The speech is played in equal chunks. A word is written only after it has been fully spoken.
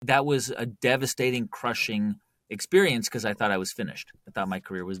that was a devastating, crushing experience because I thought I was finished. I thought my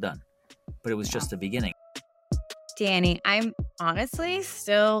career was done. But it was just the beginning. Danny, I'm honestly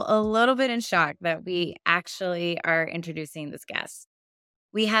still a little bit in shock that we actually are introducing this guest.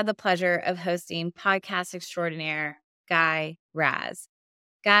 We had the pleasure of hosting podcast extraordinaire Guy Raz.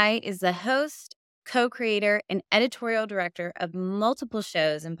 Guy is the host, co-creator, and editorial director of multiple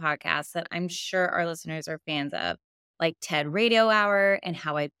shows and podcasts that I'm sure our listeners are fans of, like TED Radio Hour and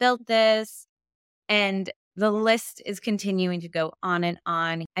How I Built This. And the list is continuing to go on and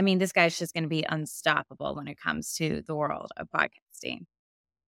on. I mean, this guy's just going to be unstoppable when it comes to the world of podcasting.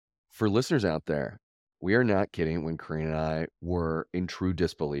 For listeners out there, we are not kidding when Corrina and I were in true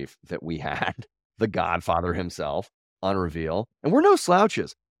disbelief that we had the Godfather himself on reveal. And we're no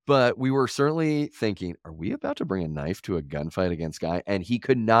slouches, but we were certainly thinking, are we about to bring a knife to a gunfight against Guy? And he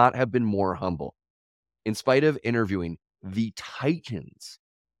could not have been more humble. In spite of interviewing the titans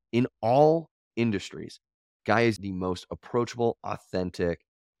in all industries, Guy is the most approachable, authentic,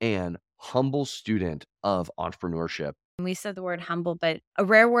 and humble student of entrepreneurship. We said the word humble, but a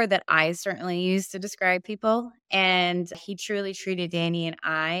rare word that I certainly use to describe people. And he truly treated Danny and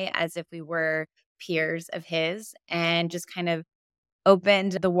I as if we were peers of his and just kind of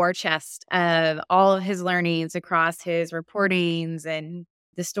opened the war chest of all of his learnings across his reportings and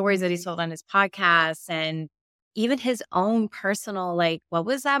the stories that he told on his podcasts and even his own personal, like, what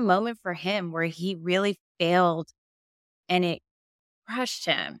was that moment for him where he really failed and it crushed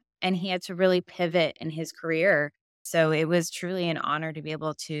him and he had to really pivot in his career. So it was truly an honor to be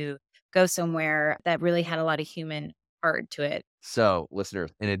able to go somewhere that really had a lot of human heart to it. So,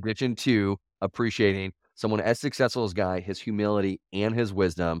 listeners, in addition to appreciating someone as successful as Guy, his humility and his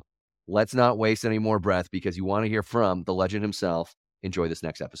wisdom, let's not waste any more breath because you want to hear from the legend himself. Enjoy this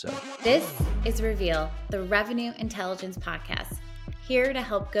next episode. This is Reveal, the Revenue Intelligence Podcast, here to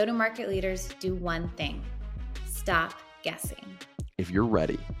help go-to-market leaders do one thing: stop guessing. If you're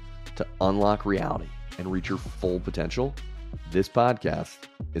ready to unlock reality and reach your full potential, this podcast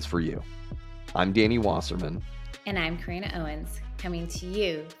is for you. I'm Danny Wasserman. And I'm Corrina Owens, coming to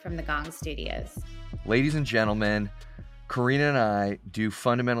you from the Gong Studios. Ladies and gentlemen, Corrina and I do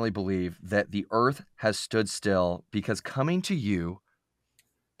fundamentally believe that the earth has stood still because coming to you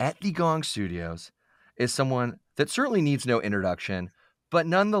at the Gong Studios is someone that certainly needs no introduction, but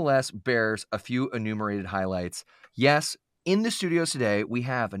nonetheless bears a few enumerated highlights. Yes, in the studios today, we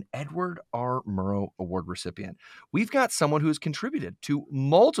have an Edward R. Murrow Award recipient. We've got someone who has contributed to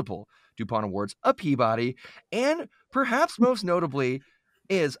multiple DuPont Awards, a Peabody, and perhaps most notably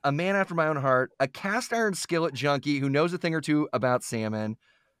is a man after my own heart, a cast iron skillet junkie who knows a thing or two about salmon.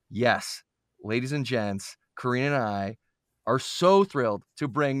 Yes, ladies and gents, Corrina and I are so thrilled to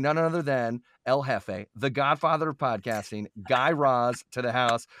bring none other than El Jefe, the godfather of podcasting, Guy Raz, to the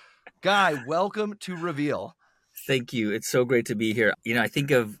house. Guy, welcome to Reveal. Thank you. It's so great to be here. You know, I think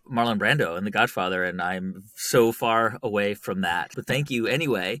of Marlon Brando and The Godfather, and I'm so far away from that. But thank you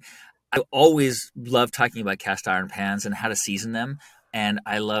anyway. I always love talking about cast iron pans and how to season them. And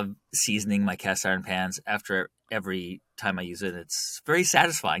I love seasoning my cast iron pans after every time I use it. It's very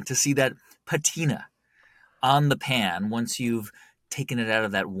satisfying to see that patina on the pan once you've taken it out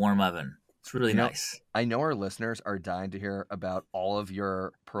of that warm oven. It's really nice. I know our listeners are dying to hear about all of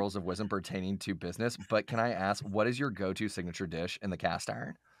your pearls of wisdom pertaining to business, but can I ask, what is your go-to signature dish in the cast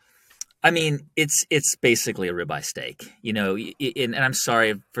iron? I mean, it's basically a ribeye steak, you know, and I'm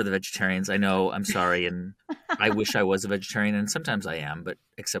sorry for the vegetarians. I know I'm sorry, and I wish I was a vegetarian, and sometimes I am, but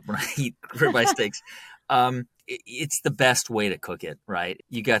except when I eat ribeye steaks. It's the best way to cook it, right?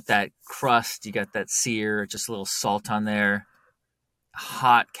 You got that crust, you got that sear, just a little salt on there.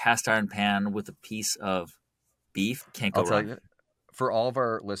 Hot cast iron pan with a piece of beef. Can't go wrong. For all of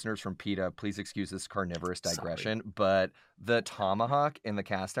our listeners from PETA, please excuse this carnivorous digression, but the tomahawk in the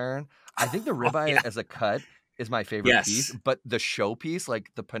cast iron, I think the ribeye as a cut is my favorite piece, but the show piece,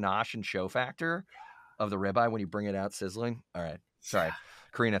 like the panache and show factor of the ribeye when you bring it out sizzling. All right. Sorry.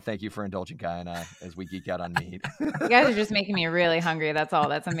 Corrina, thank you for indulging Guy and I as we geek out on meat. You guys are just making me really hungry. That's all.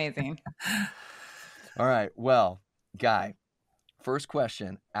 That's amazing. All right. Well, Guy, first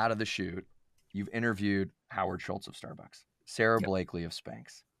question out of the chute. You've interviewed Howard Schultz of Starbucks, Sarah Blakely of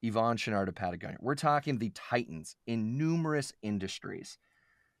Spanx, Yvonne Chouinard of Patagonia. We're talking the titans in numerous industries.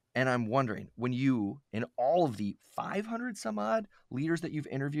 And I'm wondering, when you, in all of the 500 some odd leaders that you've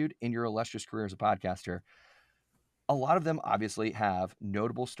interviewed in your illustrious career as a podcaster, a lot of them obviously have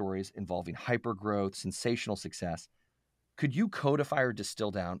notable stories involving hypergrowth, sensational success. Could you codify or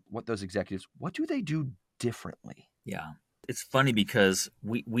distill down what those executives, what do they do differently? Yeah. It's funny because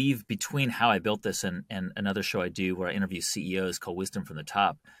we've between How I Built This and another show I do where I interview CEOs called Wisdom from the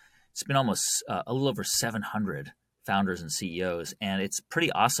Top, it's been almost a little over 700 founders and CEOs. And it's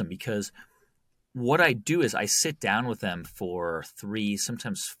pretty awesome because what I do is I sit down with them for 3,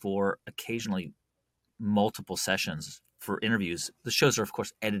 sometimes 4, occasionally multiple sessions for interviews. The shows are, of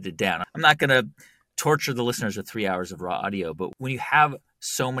course, edited down. I'm not going to torture the listeners with 3 hours of raw audio, but when you have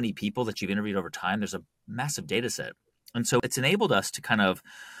so many people that you've interviewed over time, there's a massive data set. And so it's enabled us to kind of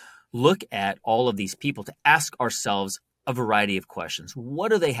look at all of these people to ask ourselves a variety of questions. What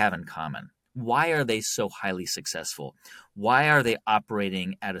do they have in common? Why are they so highly successful? Why are they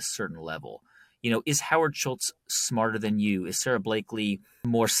operating at a certain level? Is Howard Schultz smarter than you? Is Sarah Blakely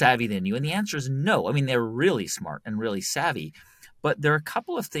more savvy than you? And the answer is no. I mean, they're really smart and really savvy. But there are a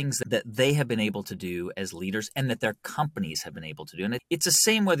couple of things that they have been able to do as leaders and that their companies have been able to do. And it's the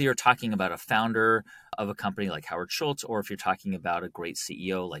same whether you're talking about a founder of a company like Howard Schultz or if you're talking about a great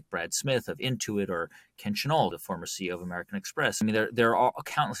CEO like Brad Smith of Intuit or Ken Chenault, the former CEO of American Express. I mean, there are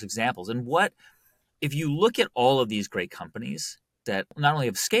countless examples. And if you look at all of these great companies that not only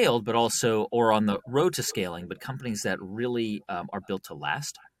have scaled, but also or on the road to scaling, but companies that really are built to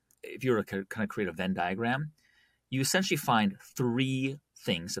last, if you were to kind of create a Venn diagram, you essentially find 3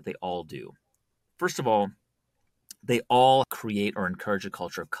 things that they all do. First of all, they all create or encourage a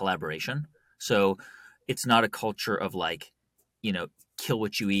culture of collaboration. So it's not a culture of kill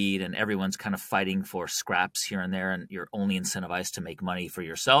what you eat and everyone's kind of fighting for scraps here and there and you're only incentivized to make money for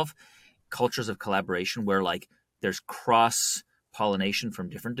yourself. Cultures of collaboration where there's cross-pollination from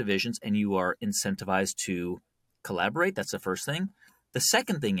different divisions and you are incentivized to collaborate. That's the first thing. The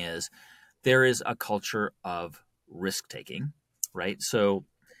second thing is there is a culture of risk-taking, right? So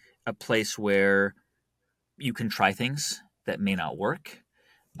a place where you can try things that may not work,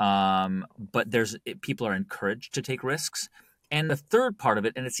 but people are encouraged to take risks. And the third part of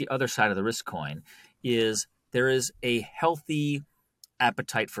it, and it's the other side of the risk coin, is there is a healthy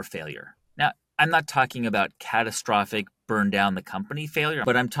appetite for failure. Now, I'm not talking about catastrophic burn down the company failure,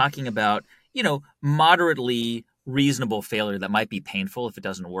 but I'm talking about, moderately reasonable failure that might be painful if it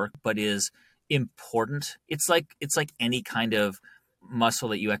doesn't work, but is important. It's like any kind of muscle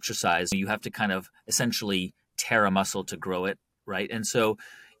that you exercise. You have to kind of essentially tear a muscle to grow it, right? And so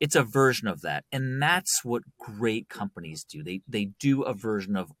it's a version of that. And that's what great companies do. They do a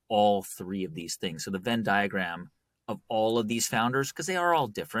version of all 3 of these things. So the Venn diagram of all of these founders, because they are all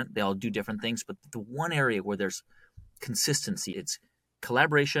different, they all do different things, but the one area where there's consistency, it's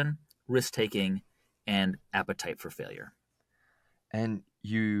collaboration, risk-taking, and appetite for failure. And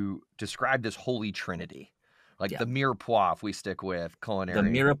you described this holy trinity, Yeah. the mirepoix, if we stick with culinary.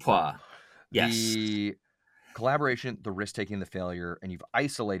 The mirepoix, yes. The collaboration, the risk-taking, the failure, and you've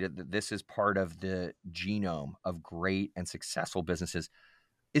isolated that this is part of the genome of great and successful businesses.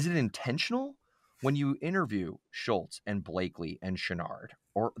 Is it intentional when you interview Schultz and Blakely and Chenard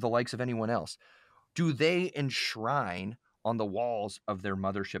or the likes of anyone else? Do they enshrine on the walls of their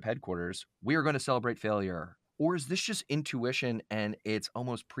mothership headquarters, we are going to celebrate failure? Or is this just intuition and it's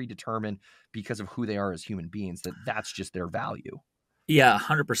almost predetermined because of who they are as human beings, that's just their value? Yeah,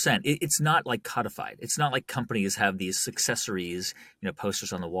 100%. It's not like codified. It's not like companies have these accessories,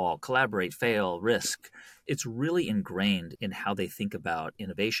 posters on the wall, collaborate, fail, risk. It's really ingrained in how they think about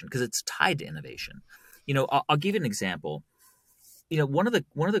innovation because it's tied to innovation. I'll give you an example. One of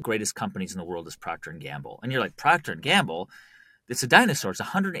the greatest companies in the world is Procter & Gamble. And you're like, Procter & Gamble? It's a dinosaur. It's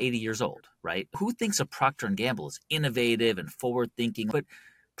 180 years old, right? Who thinks of Procter & Gamble as innovative and forward-thinking? But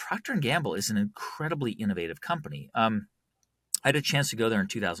Procter & Gamble is an incredibly innovative company. I had a chance to go there in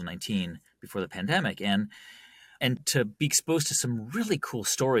 2019 before the pandemic and to be exposed to some really cool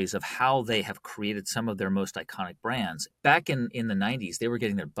stories of how they have created some of their most iconic brands. Back in the 90s, they were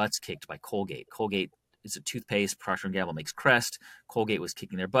getting their butts kicked by Colgate. Colgate is a toothpaste. Procter & Gamble makes Crest. Colgate was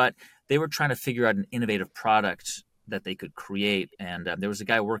kicking their butt. They were trying to figure out an innovative product that they could create. And there was a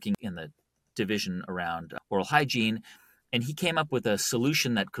guy working in the division around oral hygiene, and he came up with a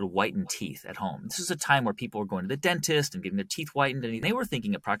solution that could whiten teeth at home. This is a time where people were going to the dentist and getting their teeth whitened, and they were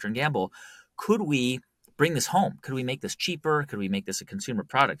thinking at Procter & Gamble, could we bring this home? Could we make this cheaper? Could we make this a consumer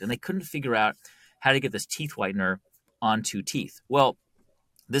product? And they couldn't figure out how to get this teeth whitener onto teeth. Well,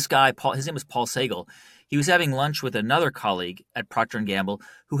 this guy, his name was Paul Sagal. He was having lunch with another colleague at Procter & Gamble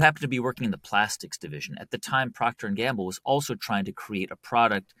who happened to be working in the plastics division. At the time, Procter & Gamble was also trying to create a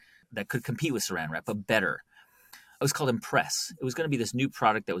product that could compete with Saran Wrap, but better. It was called Impress. It was going to be this new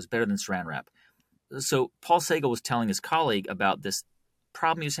product that was better than Saran Wrap. So Paul Sagal was telling his colleague about this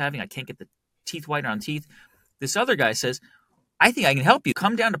problem he was having. I can't get the teeth whitener on teeth. This other guy says, I think I can help you.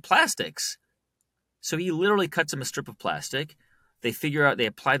 Come down to plastics. So he literally cuts them a strip of plastic. They figure out, they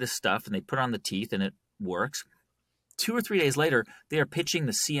apply this stuff and they put on the teeth and it works. 2 or 3 days later, they are pitching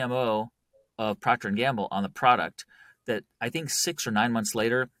the CMO of Procter & Gamble on the product that I think 6 or 9 months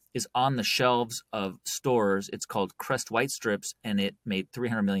later is on the shelves of stores. It's called Crest White Strips, and it made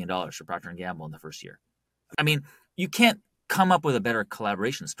 $300 million for Procter & Gamble in the first year. I mean, you can't come up with a better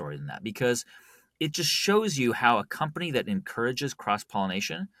collaboration story than that, because it just shows you how a company that encourages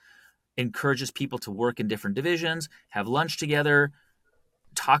cross-pollination, encourages people to work in different divisions, have lunch together,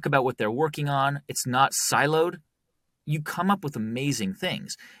 talk about what they're working on. It's not siloed. You come up with amazing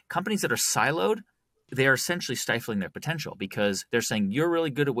things. Companies that are siloed, they are essentially stifling their potential, because they're saying, you're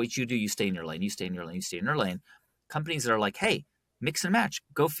really good at what you do. You stay in your lane, you stay in your lane, you stay in your lane. Companies that are like, hey, mix and match,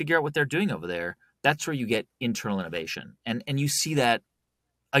 go figure out what they're doing over there. That's where you get internal innovation. And you see that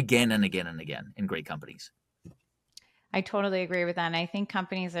again and again and again in great companies. I totally agree with that. And I think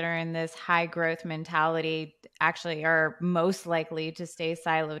companies that are in this high growth mentality actually are most likely to stay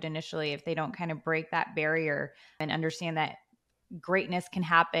siloed initially if they don't kind of break that barrier and understand that greatness can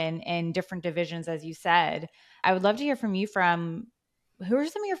happen in different divisions, as you said. I would love to hear from you from who are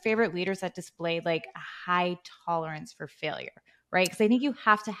some of your favorite leaders that displayed like a high tolerance for failure, right? Because I think you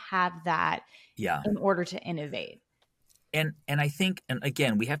have to have that in order to innovate. And I think, and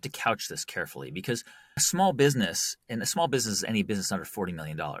again, we have to couch this carefully, because a small business, and a small business is any business under $40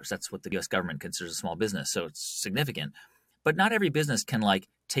 million. That's what the U.S. government considers a small business. So it's significant. But not every business can like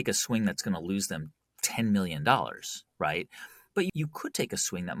take a swing that's going to lose them $10 million, right? But you could take a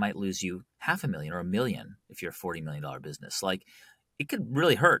swing that might lose you $500,000 or $1 million if you're a $40 million business. Like, it could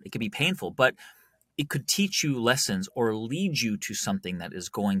really hurt. It could be painful, but it could teach you lessons or lead you to something that is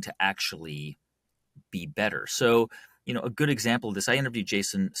going to actually be better. So, a good example of this, I interviewed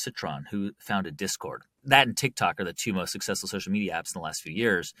Jason Citron, who founded Discord. That and TikTok are the two most successful social media apps in the last few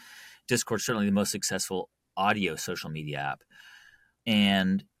years. Discord's certainly the most successful audio social media app.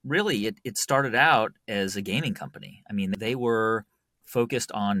 And really, it started out as a gaming company. I mean, they were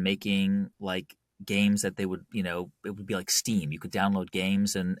focused on making like games that they would, it would be like Steam. You could download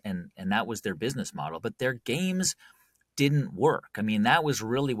games, and that was their business model. But their games didn't work. I mean, that was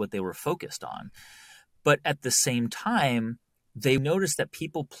really what they were focused on. But at the same time, they noticed that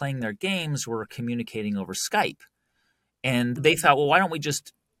people playing their games were communicating over Skype. And they thought, well, why don't we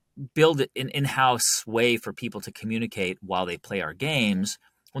just build an in-house way for people to communicate while they play our games?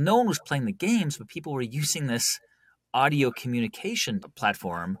 Well, no one was playing the games, but people were using this audio communication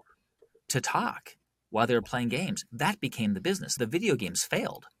platform to talk while they were playing games. That became the business. The video games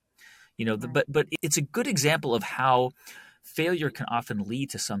failed. But it's a good example of how failure can often lead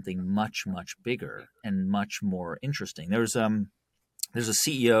to something much, much bigger and much more interesting. There's a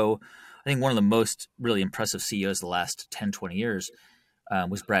CEO, I think one of the most really impressive CEOs the last 10, 20 years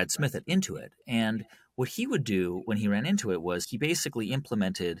was Brad Smith at Intuit. And what he would do when he ran Intuit was he basically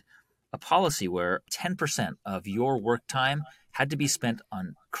implemented a policy where 10% of your work time had to be spent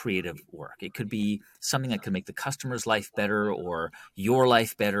on creative work. It could be something that could make the customer's life better, or your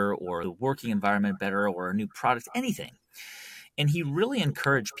life better, or the working environment better, or a new product, anything. And he really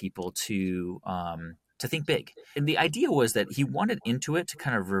encouraged people to think big. And the idea was that he wanted Intuit to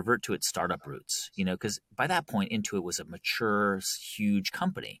kind of revert to its startup roots, because by that point, Intuit was a mature, huge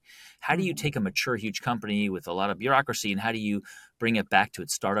company. How do you take a mature, huge company with a lot of bureaucracy, and how do you bring it back to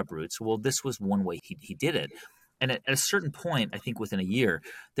its startup roots? Well, this was one way he did it. And at a certain point, I think within a year,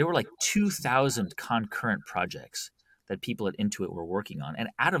 there were like 2,000 concurrent projects that people at Intuit were working on. And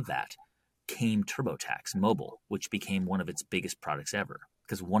out of that came TurboTax Mobile, which became one of its biggest products ever.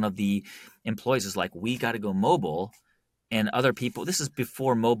 Because one of the employees is like, we got to go mobile. And other people, this is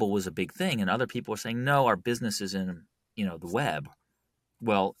before mobile was a big thing. And other people were saying, no, our business is in, the web.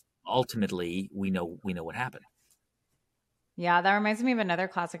 Well, ultimately, we know what happened. Yeah, that reminds me of another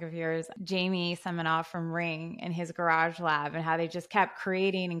classic of yours, Jamie Seminoff from Ring and his garage lab, and how they just kept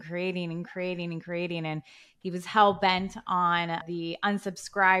creating and creating and creating and creating. And he was hell bent on the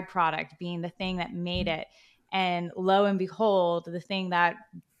unsubscribe product being the thing that made it. And lo and behold, the thing that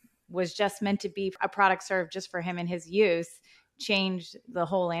was just meant to be a product served just for him and his use changed the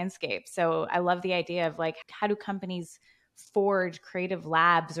whole landscape. So I love the idea of like, how do companies forge creative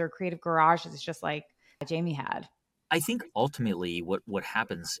labs or creative garages just like Jamie had? I think ultimately what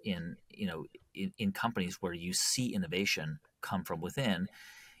happens in companies where you see innovation come from within,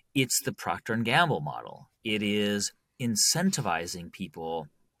 it's the Procter & Gamble model. It is incentivizing people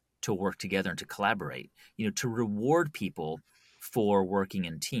to work together and to collaborate, to reward people for working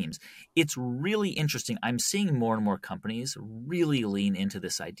in teams. It's really interesting. I'm seeing more and more companies really lean into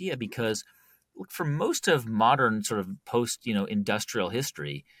this idea because look, for most of modern sort of post, industrial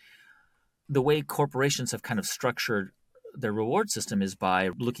history, the way corporations have kind of structured their reward system is by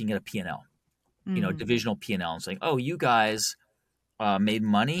looking at a P&L, divisional P&L, and saying, oh, you guys made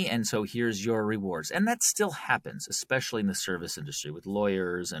money, and so here's your rewards. And that still happens, especially in the service industry with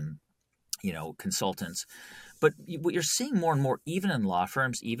lawyers and consultants. But what you're seeing more and more, even in law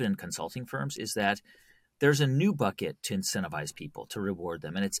firms, even in consulting firms, is that there's a new bucket to incentivize people, to reward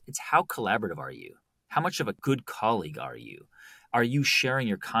them. And it's how collaborative are you? How much of a good colleague are you? Are you sharing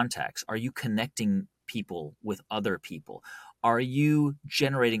your contacts? Are you connecting people with other people? Are you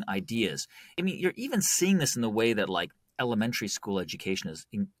generating ideas? I mean, you're even seeing this in the way that like elementary school education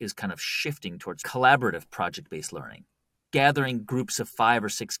is kind of shifting towards collaborative project-based learning, gathering groups of 5 or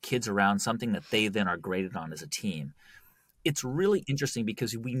 6 kids around something that they then are graded on as a team. It's really interesting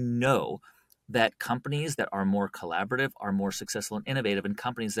because we know that companies that are more collaborative are more successful and innovative, and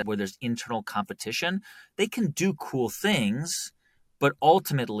companies where there's internal competition, they can do cool things, but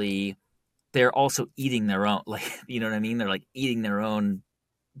ultimately they're also eating their own, like, you know what I mean? They're like eating their own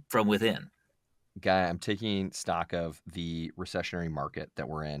from within. Guy, I'm taking stock of the recessionary market that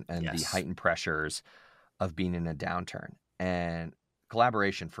we're in and the heightened pressures of being in a downturn, and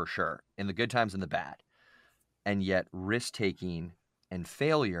collaboration for sure in the good times and the bad. And yet risk-taking and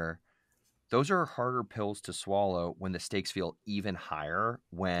failure, those are harder pills to swallow when the stakes feel even higher,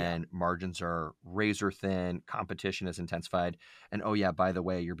 when margins are razor thin, competition is intensified, and oh yeah, by the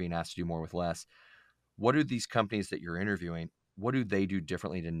way, you're being asked to do more with less. What do these companies that you're interviewing, what do they do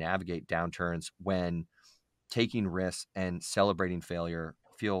differently to navigate downturns when taking risks and celebrating failure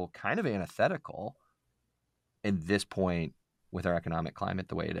feel kind of antithetical in this point with our economic climate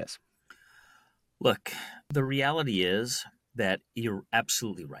the way it is? Look, the reality is that you're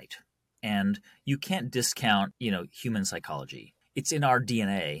absolutely right. And you can't discount, human psychology. It's in our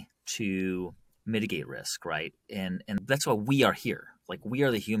DNA to mitigate risk, right? And that's why we are here. Like, we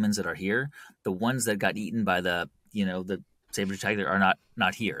are the humans that are here. The ones that got eaten by the saber-tooth tiger are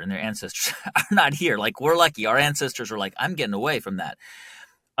not here, and their ancestors are not here. Like, we're lucky. Our ancestors were like, I'm getting away from that.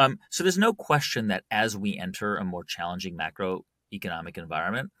 So there's no question that as we enter a more challenging macroeconomic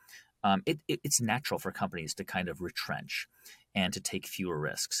environment, it's natural for companies to kind of retrench and to take fewer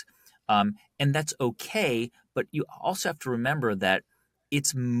risks. And that's okay, but you also have to remember that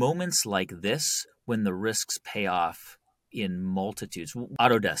it's moments like this when the risks pay off in multitudes.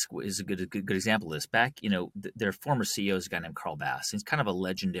 Autodesk is a good example of this. Back, their former CEO is a guy named Carl Bass. He's kind of a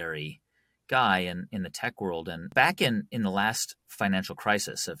legendary guy in the tech world. And back in the last financial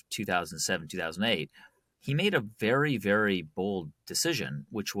crisis of 2007, 2008, he made a very, very bold decision,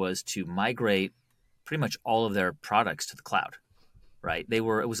 which was to migrate pretty much all of their products to the cloud. Right? It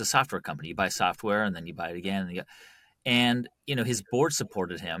was a software company. You buy software and then you buy it again. And his board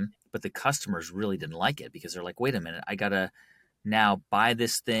supported him, but the customers really didn't like it because they're like, wait a minute, I got to now buy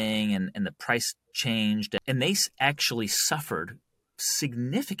this thing, and the price changed. And they actually suffered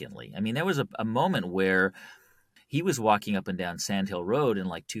significantly. I mean, there was a moment where he was walking up and down Sand Hill Road in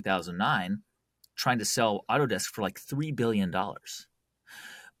like 2009 trying to sell Autodesk for like $3 billion.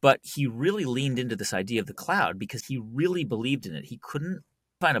 But he really leaned into this idea of the cloud because he really believed in it. He couldn't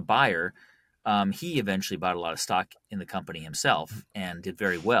find a buyer. He eventually bought a lot of stock in the company himself and did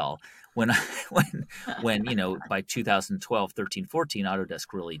very well. When by 2012, 13, 14, Autodesk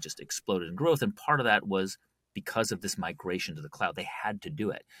really just exploded in growth. And part of that was because of this migration to the cloud. They had to do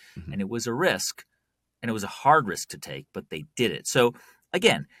it. Mm-hmm. And it was a risk, and it was a hard risk to take, but they did it. So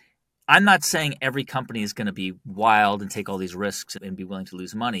again, I'm not saying every company is going to be wild and take all these risks and be willing to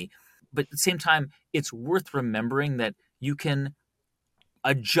lose money. But at the same time, it's worth remembering that you can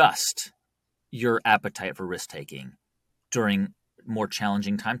adjust your appetite for risk-taking during more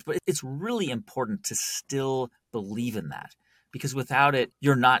challenging times. But it's really important to still believe in that, because without it,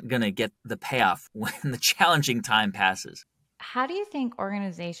 you're not going to get the payoff when the challenging time passes. How do you think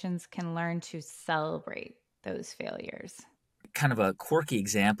organizations can learn to celebrate those failures? Kind of a quirky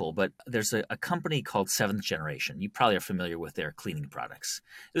example, but there's a company called Seventh Generation. You probably are familiar with their cleaning products.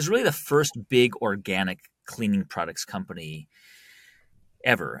 It was really the first big organic cleaning products company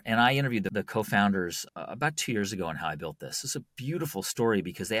ever. And I interviewed the co-founders about 2 years ago on how I built this. It's a beautiful story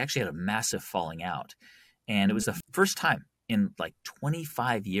because they actually had a massive falling out. And it was the first time in like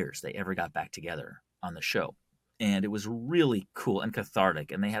 25 years they ever got back together on the show. And it was really cool and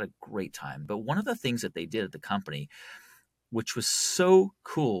cathartic, and they had a great time. But one of the things that they did at the company, which was so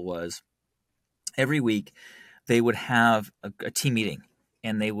cool, was every week they would have a team meeting,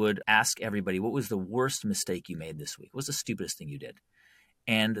 and they would ask everybody, what was the worst mistake you made this week? What was the stupidest thing you did?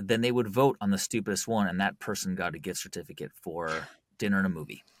 And then they would vote on the stupidest one, and that person got a gift certificate for dinner and a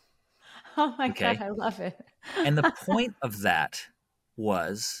movie. Oh my God, I love it. And the point of that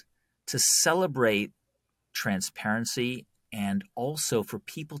was to celebrate transparency and also for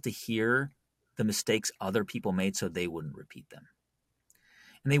people to hear the mistakes other people made so they wouldn't repeat them.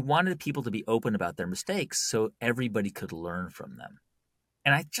 And they wanted people to be open about their mistakes so everybody could learn from them.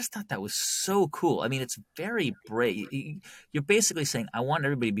 And I just thought that was so cool. I mean, it's very brave. You're basically saying, I want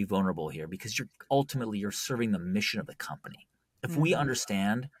everybody to be vulnerable here because you're serving the mission of the company. If we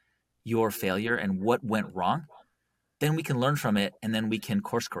understand your failure and what went wrong, then we can learn from it and then we can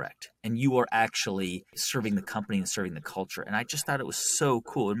course correct. And you are actually serving the company and serving the culture. And I just thought it was so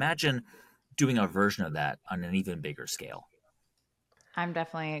cool. Imagine doing a version of that on an even bigger scale. I'm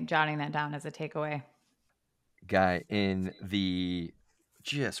definitely jotting that down as a takeaway. Guy, in the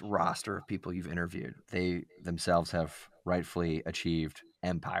just roster of people you've interviewed, they themselves have rightfully achieved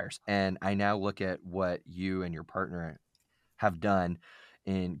empires. And I now look at what you and your partner have done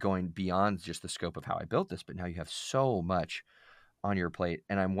in going beyond just the scope of how I built this, but now you have so much on your plate.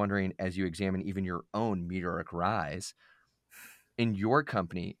 And I'm wondering, as you examine even your own meteoric rise in your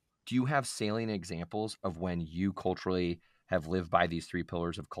company, do you have salient examples of when you culturally have lived by these three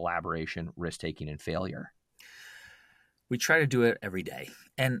pillars of collaboration, risk-taking, and failure? We try to do it every day,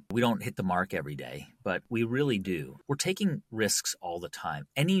 and we don't hit the mark every day, but we really do. We're taking risks all the time.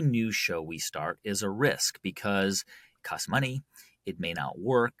 Any new show we start is a risk because it costs money, it may not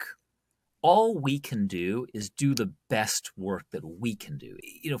work. All we can do is do the best work that we can do.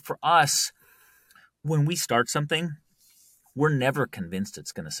 For us, when we start something, we're never convinced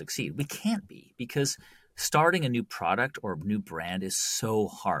it's going to succeed. We can't be because starting a new product or new brand is so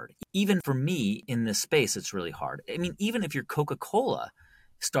hard. Even for me in this space, it's really hard. I mean, even if you're Coca-Cola,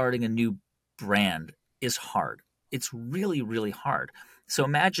 starting a new brand is hard. It's really, really hard. So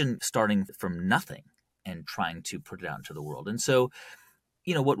imagine starting from nothing and trying to put it out into the world. And so,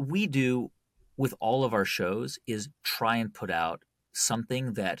 what we do with all of our shows is try and put out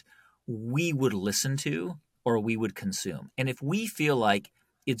something that we would listen to or we would consume. And if we feel like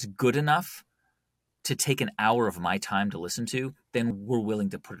it's good enough to take an hour of my time to listen to, then we're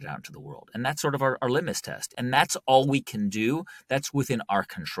willing to put it out into the world. And that's sort of our litmus test. And that's all we can do. That's within our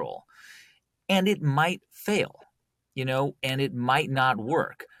control. And it might fail, and it might not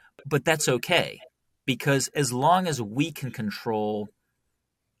work. But that's okay. Because as long as we can control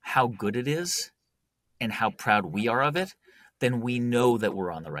how good it is and how proud we are of it, then we know that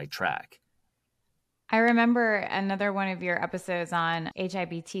we're on the right track. I remember another one of your episodes on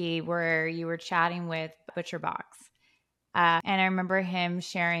HIBT where you were chatting with ButcherBox. And I remember him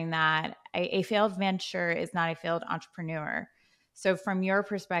sharing that a failed venture is not a failed entrepreneur. So from your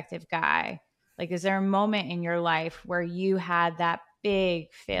perspective, Guy, is there a moment in your life where you had that big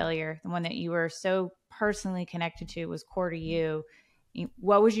failure, the one that you were so personally connected to, was core to you?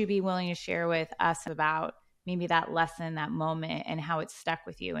 What would you be willing to share with us about maybe that lesson, that moment, and how it stuck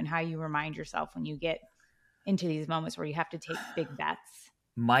with you and how you remind yourself when you get into these moments where you have to take big bets?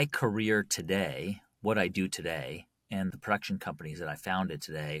 My career today, what I do today, and the production companies that I founded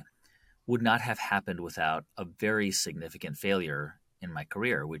today would not have happened without a very significant failure in my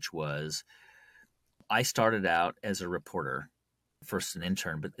career, which was I started out as a reporter, first an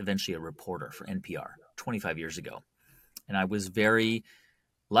intern, but eventually a reporter for NPR 25 years ago. And I was very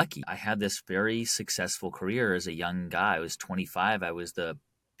lucky. I had this very successful career as a young guy. I was 25. I was the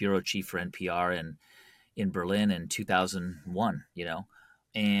bureau chief for NPR in Berlin in 2001,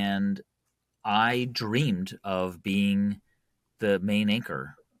 and I dreamed of being the main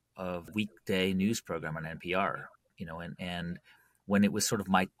anchor of weekday news program on NPR, and when it was sort of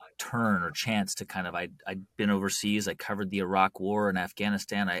my turn or chance to I'd been overseas. I covered the Iraq War and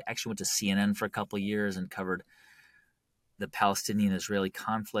Afghanistan. I actually went to CNN for a couple of years and covered the Palestinian-Israeli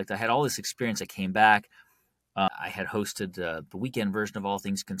conflict. I had all this experience. I came back. I had hosted the weekend version of All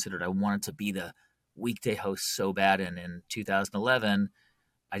Things Considered. I wanted to be the weekday host so bad. And in 2011,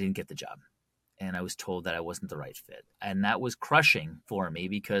 I didn't get the job. And I was told that I wasn't the right fit. And that was crushing for me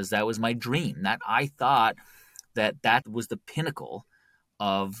because that was my dream. That I thought that was the pinnacle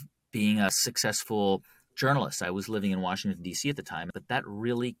of being a successful journalist. I was living in Washington, D.C. at the time, but that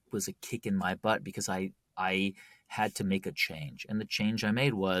really was a kick in my butt because I had to make a change. And the change I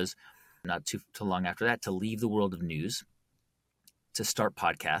made was, not too long after that, to leave the world of news, to start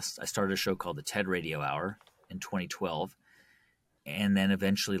podcasts. I started a show called the TED Radio Hour in 2012, and then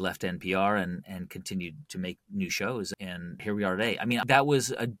eventually left NPR and continued to make new shows. And here we are today. I mean, that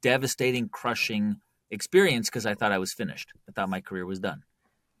was a devastating, crushing experience because I thought I was finished. I thought my career was done.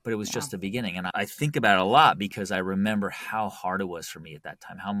 But it was just the beginning. And I think about it a lot because I remember how hard it was for me at that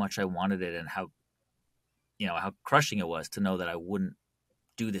time, how much I wanted it and how crushing it was to know that I wouldn't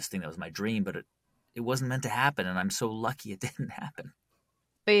do this thing that was my dream, but it wasn't meant to happen. And I'm so lucky it didn't happen.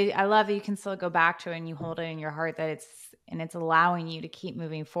 But I love that you can still go back to it and you hold it in your heart that it's allowing you to keep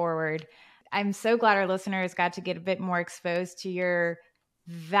moving forward. I'm so glad our listeners got to get a bit more exposed to your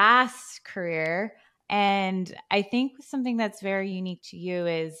vast career. And I think something that's very unique to you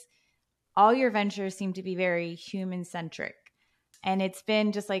is all your ventures seem to be very human centric. And it's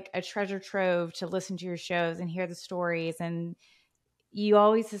been just like a treasure trove to listen to your shows and hear the stories. And you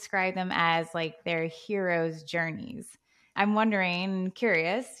always describe them as like their heroes' journeys. I'm wondering,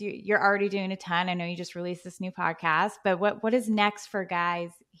 curious, you're already doing a ton. I know you just released this new podcast, but what is next for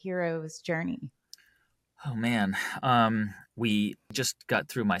Guy's hero's journey? Oh man, we just got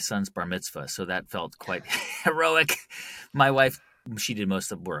through my son's bar mitzvah, so that felt quite heroic. My wife, she did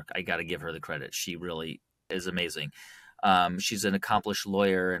most of the work. I got to give her the credit. She really is amazing. She's an accomplished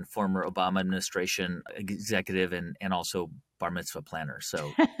lawyer and former Obama administration executive and also bar mitzvah planner.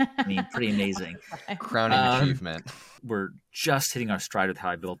 So, I mean, pretty amazing. Crowning achievement. We're just hitting our stride with how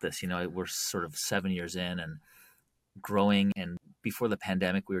I built this. We're sort of 7 years in and growing. And before the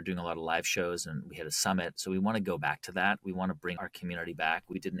pandemic, we were doing a lot of live shows and we had a summit. So we want to go back to that. We want to bring our community back.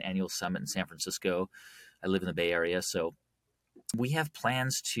 We did an annual summit in San Francisco. I live in the Bay Area. So we have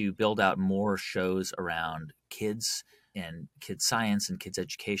plans to build out more shows around kids and kids science and kids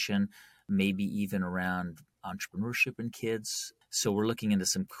education, maybe even around entrepreneurship and kids. So we're looking into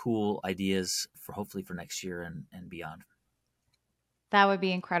some cool ideas for hopefully for next year and beyond. That would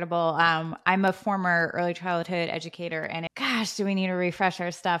be incredible. I'm a former early childhood educator, and gosh, do we need to refresh our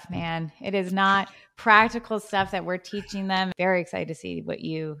stuff, man. It is not practical stuff that we're teaching them. Very excited to see what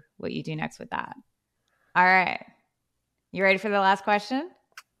you do next with that. All right. You ready for the last question?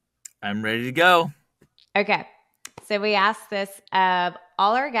 I'm ready to go. Okay. So we asked this of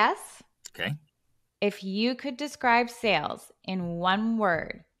all our guests. Okay. If you could describe sales in one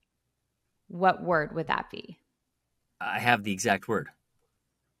word, what word would that be? I have the exact word.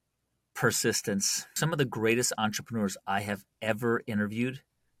 Persistence. Some of the greatest entrepreneurs I have ever interviewed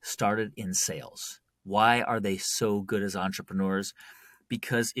started in sales. Why are they so good as entrepreneurs?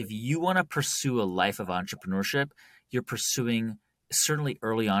 Because if you want to pursue a life of entrepreneurship, you're pursuing, certainly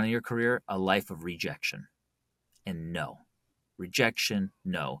early on in your career, a life of rejection. And no. Rejection,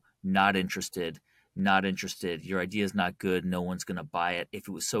 no. Not interested. Your idea is not good. No one's going to buy it. If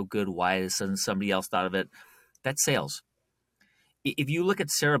it was so good, why hasn't somebody else thought of it? That's sales. If you look at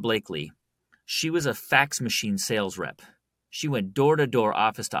Sarah Blakely, she was a fax machine sales rep. She went door to door,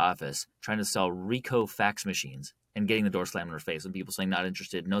 office to office, trying to sell Ricoh fax machines and getting the door slammed in her face and people saying, not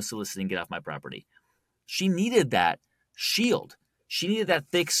interested, no soliciting, get off my property. She needed that shield. She needed that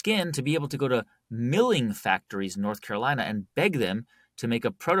thick skin to be able to go to milling factories in North Carolina and beg them to make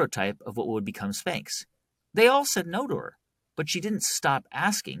a prototype of what would become Spanx. They all said no to her, but she didn't stop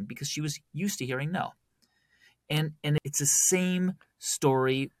asking because she was used to hearing no. And it's the same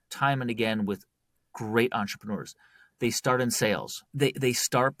story time and again with great entrepreneurs. They start in sales. They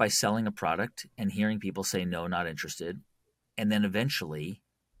start by selling a product and hearing people say, no, not interested. And then eventually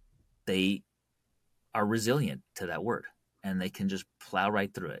they are resilient to that word and they can just plow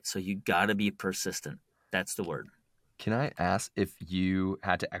right through it. So you got to be persistent. That's the word. Can I ask if you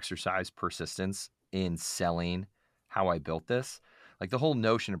had to exercise persistence in selling How I Built This? Like the whole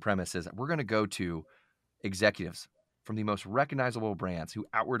notion and premise is we're going to go to executives from the most recognizable brands who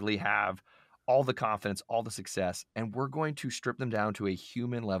outwardly have all the confidence, all the success, and we're going to strip them down to a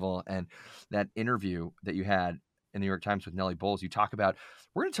human level. And that interview that you had in the New York Times with Nellie Bowles, we're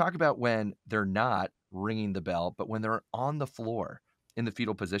going to talk about when they're not ringing the bell, but when they're on the floor in the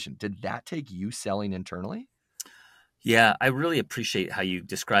fetal position. Did that take you selling internally? Yeah, I really appreciate how you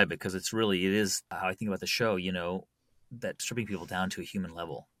describe it because it is how I think about the show, that stripping people down to a human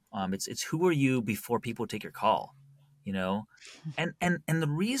level. It's who are you before people take your call, and the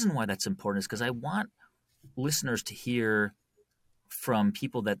reason why that's important is because I want listeners to hear from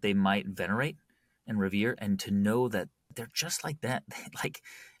people that they might venerate and revere, and to know that they're just like that. Like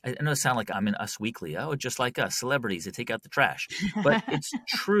I know it sounds like I'm in Us Weekly. Oh, just like us, celebrities that take out the trash, but it's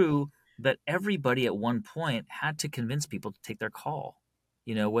true that everybody at one point had to convince people to take their call.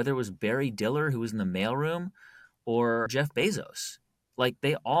 Whether it was Barry Diller who was in the mailroom or Jeff Bezos. Like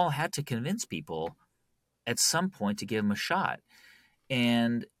they all had to convince people at some point to give them a shot.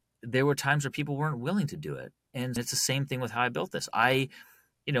 And there were times where people weren't willing to do it. And it's the same thing with How I Built This. When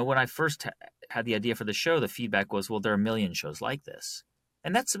I first had the idea for the show, the feedback was, well, there are a million shows like this.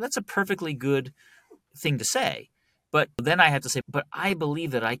 And that's a perfectly good thing to say. But then I had to say, but I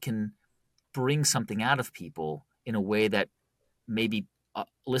believe that I can bring something out of people in a way that maybe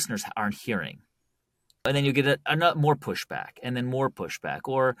listeners aren't hearing. And then you get a more pushback and then more pushback.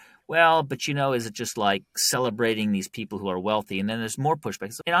 Or, well, but is it just like celebrating these people who are wealthy? And then there's more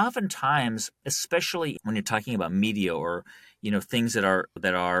pushback. And oftentimes, especially when you're talking about media or, things that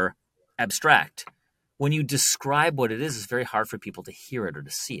are abstract, when you describe what it is, it's very hard for people to hear it or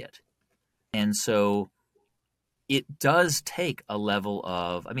to see it. And so it does take a level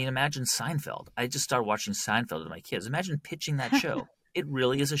of, imagine Seinfeld. I just started watching Seinfeld with my kids. Imagine pitching that show. It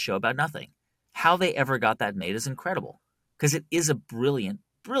really is a show about nothing. How they ever got that made is incredible because it is a brilliant,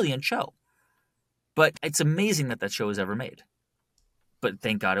 brilliant show. But it's amazing that show was ever made. But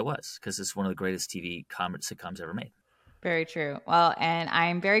thank God it was, because it's one of the greatest TV sitcoms ever made. Very true. Well, and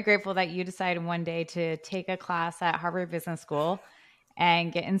I'm very grateful that you decided one day to take a class at Harvard Business School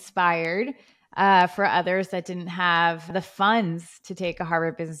and get inspired for others that didn't have the funds to take a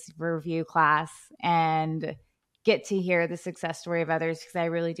Harvard Business Review class and get to hear the success story of others, because I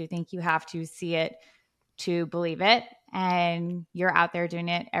really do think you have to see it to believe it. And you're out there doing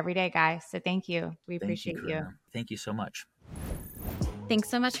it every day, guys. So thank you. We appreciate you. Thank you so much. Thanks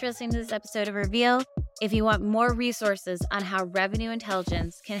so much for listening to this episode of Reveal. If you want more resources on how revenue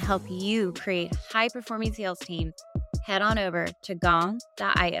intelligence can help you create high-performing sales teams, head on over to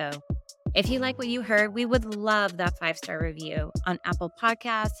gong.io. If you like what you heard, we would love that 5-star review on Apple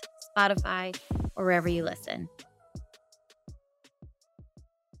Podcasts, Spotify, or wherever you listen.